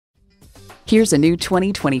Here's a new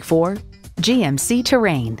 2024 GMC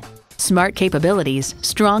Terrain. Smart capabilities,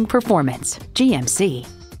 strong performance, GMC.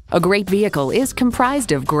 A great vehicle is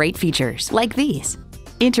comprised of great features like these: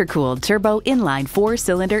 intercooled turbo inline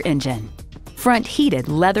 4-cylinder engine, front heated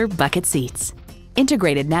leather bucket seats,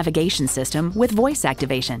 integrated navigation system with voice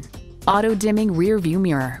activation, auto dimming rear view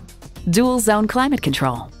mirror, dual zone climate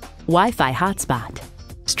control, Wi-Fi hotspot,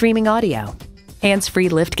 streaming audio, hands-free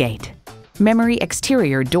liftgate, memory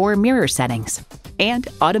exterior door mirror settings, and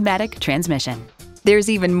automatic transmission. There's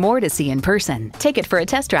even more to see in person. Take it for a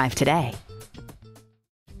test drive today.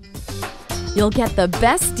 You'll get the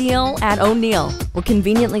best deal at O'Neill. We're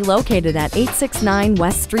conveniently located at 869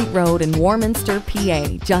 West Street Road in Warminster, PA,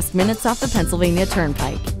 just minutes off the Pennsylvania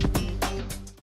Turnpike.